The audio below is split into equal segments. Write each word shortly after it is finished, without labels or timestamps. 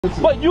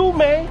But you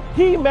may,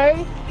 he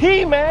may,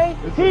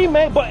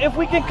 but if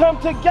we can come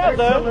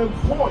together. Excellent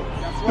point.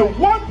 The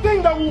one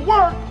thing that will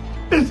work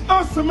is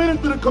us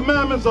submitting to the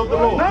commandments of the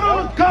Lord. Not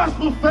on a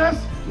gospel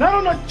fest, not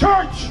on a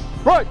church.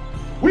 Right.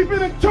 We've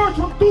been in church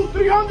for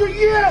 200-300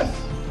 years.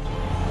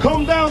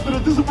 Come down to the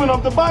discipline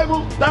of the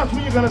Bible, that's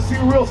when you're going to see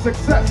real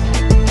success.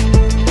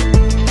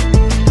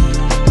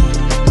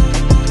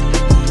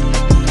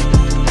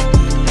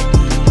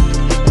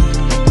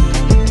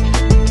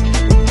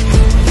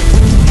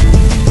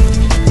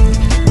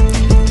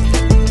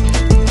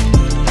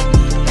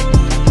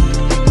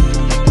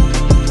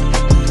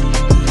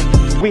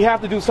 We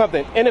have to do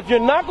something. And if you're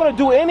not going to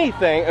do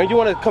anything and you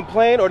want to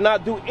complain or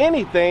not do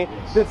anything,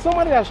 then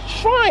somebody that's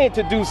trying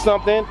to do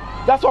something,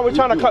 that's why we're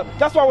trying to cut.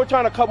 That's why we're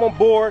trying to come on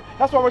board.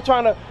 That's why we're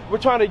trying to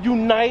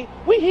unite.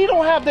 He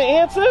don't have the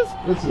answers.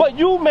 Listen. But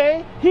you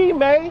may, he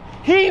may,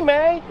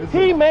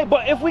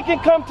 but if we can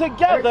come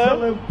together.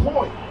 Excellent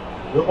point.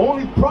 The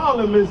only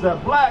problem is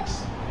that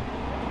blacks,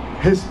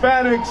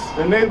 Hispanics,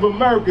 and Native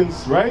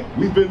Americans, right?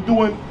 We've been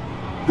doing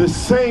the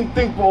same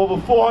thing for over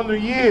 400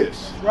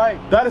 years. Right.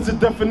 That is the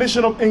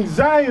definition of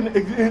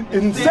insanity.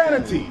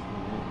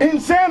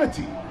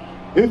 Insanity.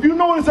 If you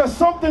notice that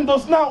something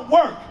does not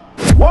work,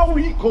 why would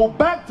we go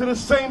back to the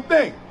same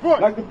thing?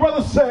 Right. Like the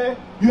brother said,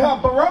 you have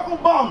Barack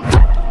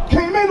Obama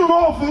came into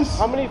office.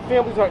 How many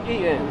families are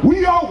eating?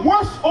 We are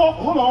worse off.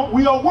 Hold on.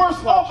 We are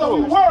worse off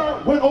than we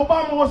were when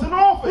Obama was in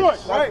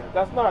office. Right.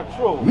 That's not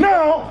true.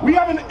 Now we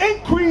have an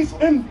increase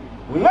in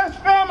less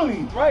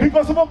families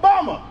because of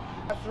Obama.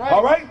 That's right.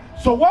 All right.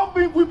 So what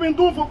we've been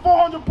doing for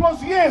 400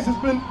 plus years has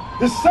been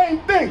the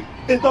same thing.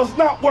 It does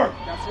not work.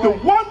 Right. The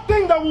one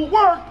thing that will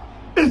work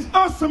is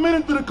us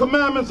submitting to the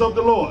commandments of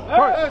the Lord.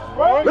 Right.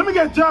 Let me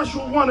get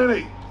Joshua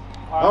 1:8.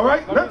 All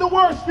right. Let the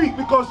word speak,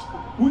 because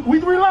we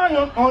rely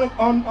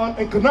on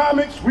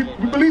economics. We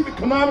believe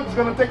economics is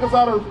going to take us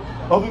out of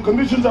the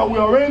conditions that we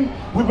are in.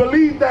 We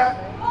believe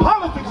that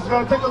politics is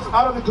going to take us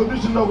out of the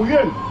condition that we're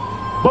in.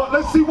 But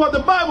let's see what the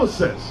Bible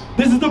says.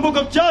 This is the book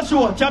of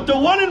Joshua, chapter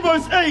 1 and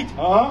verse 8.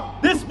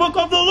 This book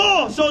of the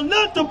law shall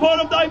not depart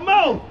of thy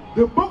mouth.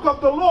 The book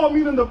of the law,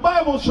 meaning the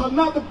Bible, shall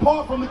not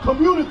depart from the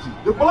community,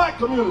 the black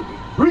community.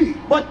 Read.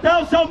 But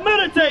thou shalt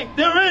meditate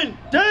therein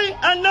day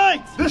and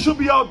night. This should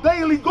be our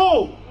daily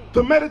goal,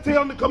 to meditate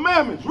on the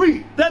commandments.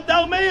 Read. That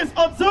thou mayest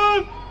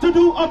observe to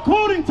do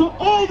according to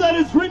all that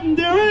is written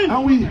therein.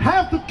 And we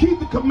have to keep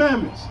the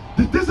commandments.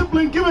 The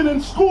discipline given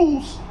in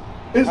schools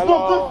is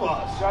not good for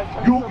us.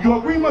 You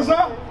agree,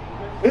 Mazah?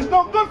 It's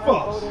not good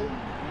for us.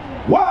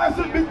 Why has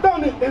it been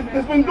done?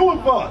 It's been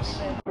doing for us.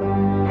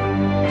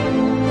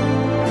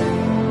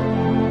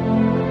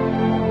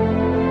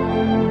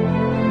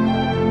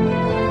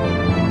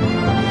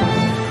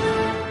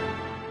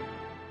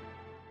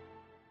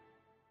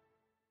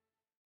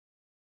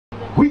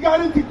 We got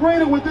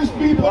integrated with these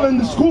people in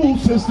the school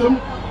system,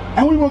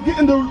 and we were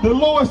getting the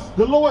lowest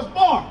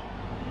bar.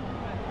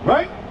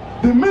 Right?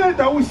 The minute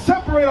that we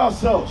separate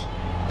ourselves,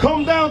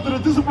 come down to the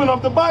discipline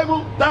of the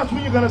Bible, that's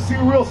when you're going to see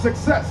real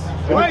success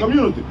in the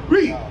community.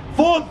 Read.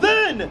 For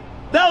then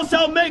thou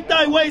shalt make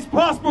thy ways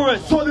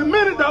prosperous. So the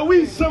minute that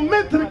we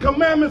submit to the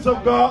commandments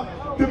of God,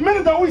 the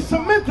minute that we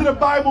submit to the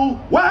Bible,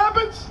 what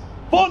happens?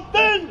 For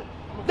then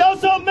thou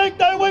shalt make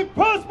thy way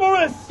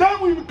prosperous. Then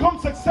we become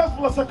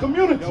successful as a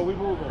community. We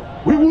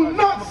will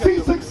not see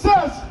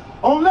success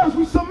unless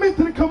we submit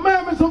to the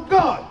commandments of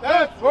God.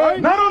 That's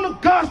right. Not on a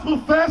gospel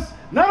fest,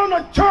 not on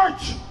a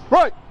church.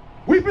 Right.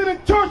 We've been in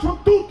church for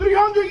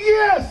 200-300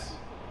 years,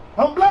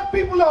 and black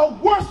people are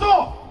worse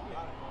off,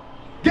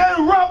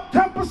 getting robbed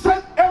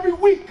 10% every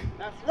week.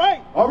 That's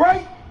right. All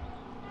right?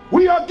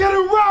 We are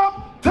getting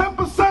robbed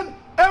 10%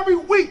 every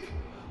week,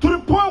 to the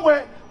point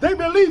where they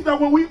believe that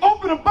when we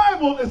open the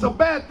Bible, it's a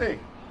bad thing.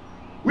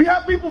 We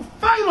have people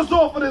fight us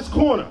off of this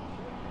corner.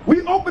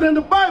 We open in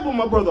the Bible,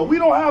 my brother. We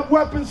don't have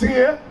weapons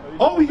here.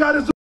 All we got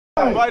is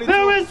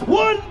there is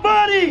one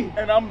body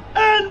and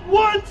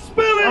one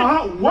spirit.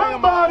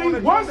 One body,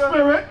 one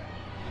spirit.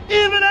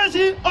 Even as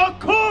ye are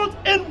called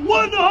in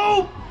one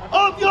hope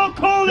of your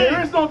calling. There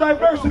is no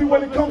diversity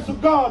when it comes to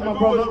God, my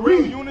brother.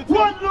 Read.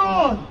 One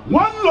Lord.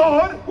 One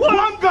Lord.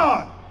 One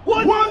God.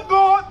 One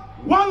God.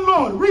 One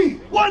Lord. Read.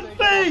 One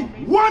faith.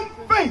 One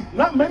faith.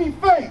 Not many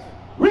faiths.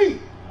 Read.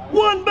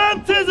 One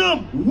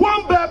baptism.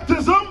 One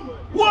baptism.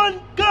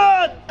 One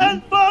God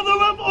and Father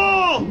of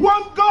all.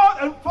 One God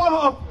and Father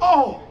of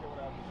all.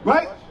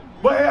 Right?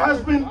 But it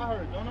has been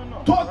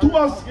taught to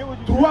us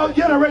throughout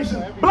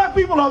generations. Black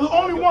people are the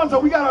only ones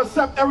that we got to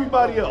accept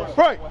everybody else.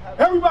 Right.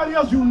 Everybody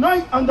else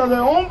unite under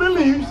their own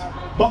beliefs,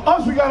 but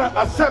us, we got to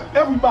accept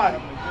everybody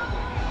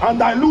and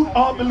dilute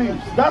our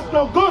beliefs. That's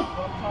not good.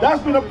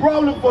 That's been a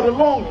problem for the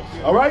longest.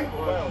 All right?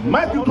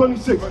 Matthew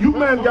 26. You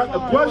men got the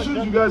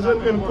questions? You guys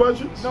have any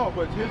questions? No,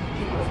 but here's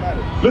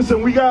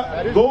listen, we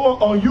got, go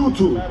on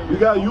YouTube. We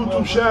got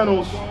YouTube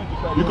channels.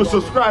 You can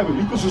subscribe him.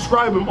 You can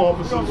subscribe him,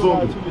 Officer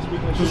Zombie.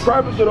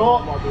 Subscribe it to the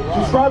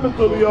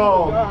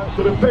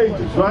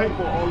pages, right?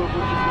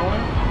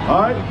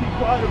 All right?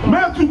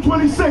 Matthew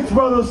 26,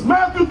 brothers.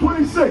 Matthew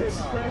 26.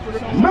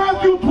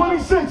 Matthew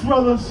 26,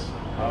 brothers.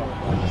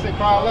 You say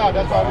cry aloud.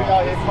 That's why we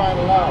out here crying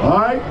aloud. All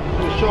right?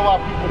 To show our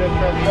people that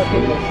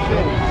transgression is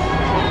sin.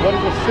 What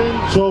is a sin?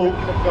 So,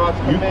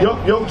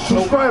 you're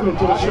subscribing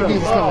to the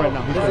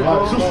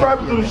channel.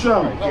 Subscribing to the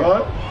channel. All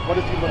right? What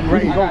is even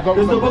Read.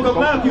 It's the book of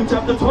Matthew,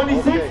 chapter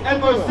 26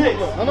 and verse 6.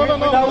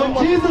 Now when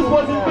Jesus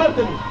was in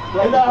Bethany,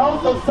 in the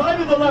house of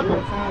Simon the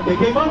leper, there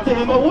came unto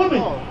him a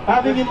woman,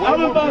 having an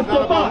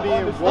alabaster box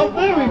of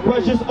very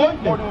precious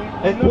ointment,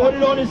 and poured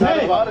it on his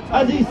head,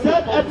 as he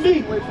sat at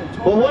meat.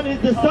 But when his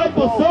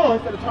disciples saw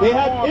it, they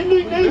had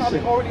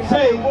indignation,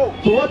 saying,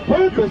 to what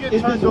purpose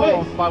is this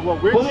waste?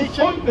 For this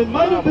ointment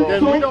might have been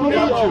sold for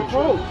much,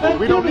 and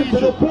given to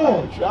the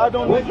poor.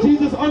 When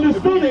Jesus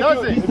understood it,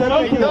 he said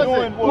unto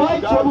them, why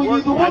trouble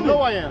ye the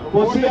woman?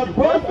 For she hath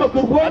birthed a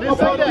good work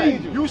upon me.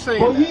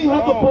 For ye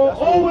have the poor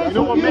always with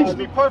you. What makes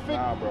me perfect?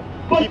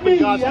 But me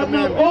ye have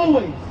not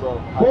always.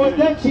 For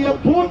that she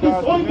hath poured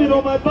this ointment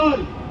on my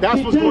body.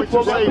 That's what's going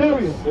to save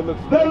us.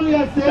 Verily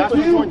I say That's to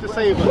what's you, going to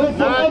save us.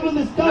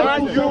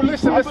 Not you.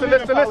 Listen.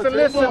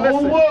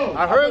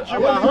 I heard you.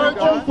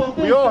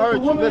 We all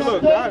heard you.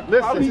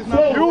 Listen.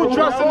 You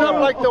dressing up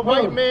like the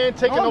white man,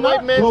 taking the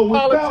white man's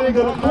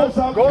politics,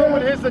 going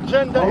with his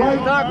agenda is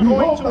not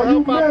going to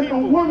help our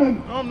people.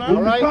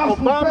 All right?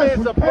 Obama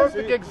is a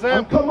perfect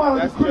example. No,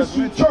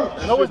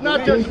 it's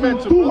not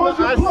judgmental.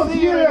 I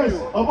see you.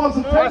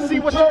 I see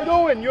what you're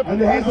doing. You're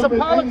into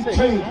politics.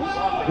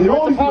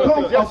 You're into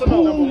politics. Yes or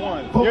no?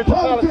 For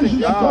politicians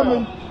to come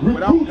and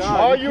recruit you.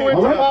 Are you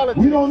into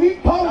politics? We don't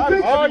need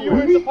politics.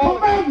 We need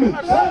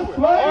commandments. That's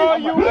right. Are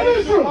you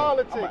into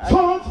politics?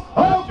 Sons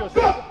of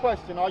God.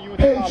 Question. Are you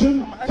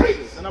into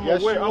politics? And I'm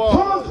aware.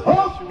 Sons of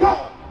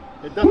God.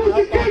 Who's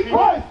the king?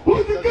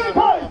 Who's the king?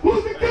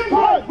 Who's the king?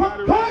 What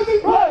color is he?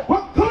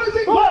 What color is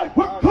he?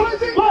 What color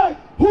is he?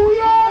 Who we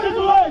are?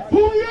 Israelites.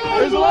 Who we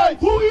are? Israelites.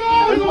 Who we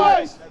are?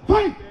 Israelites.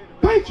 Faith,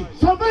 patience,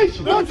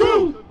 salvation. The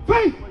truth.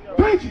 Faith,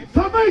 patience,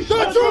 salvation.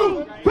 The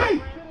truth.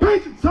 Faith,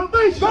 patience,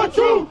 salvation. The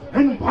truth.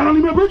 And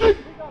finally, my virgin,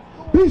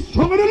 be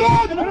strong in the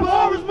Lord. And the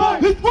power is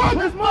mine. His word.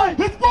 His mine.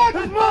 His word.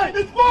 His mine.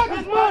 His word.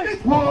 His mine.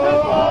 His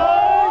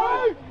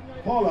word.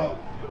 Fall out.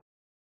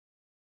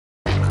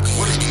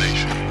 What is a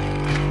nation?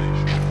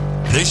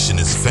 Nation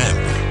is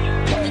family.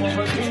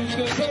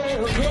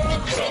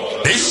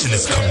 Nation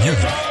is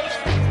community.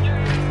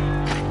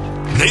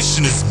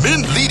 Nation is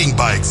men leading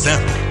by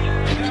example.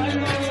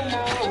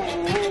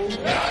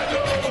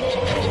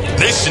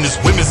 Nation is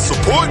women's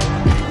support.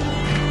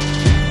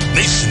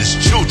 Nation is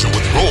children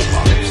with role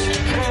models.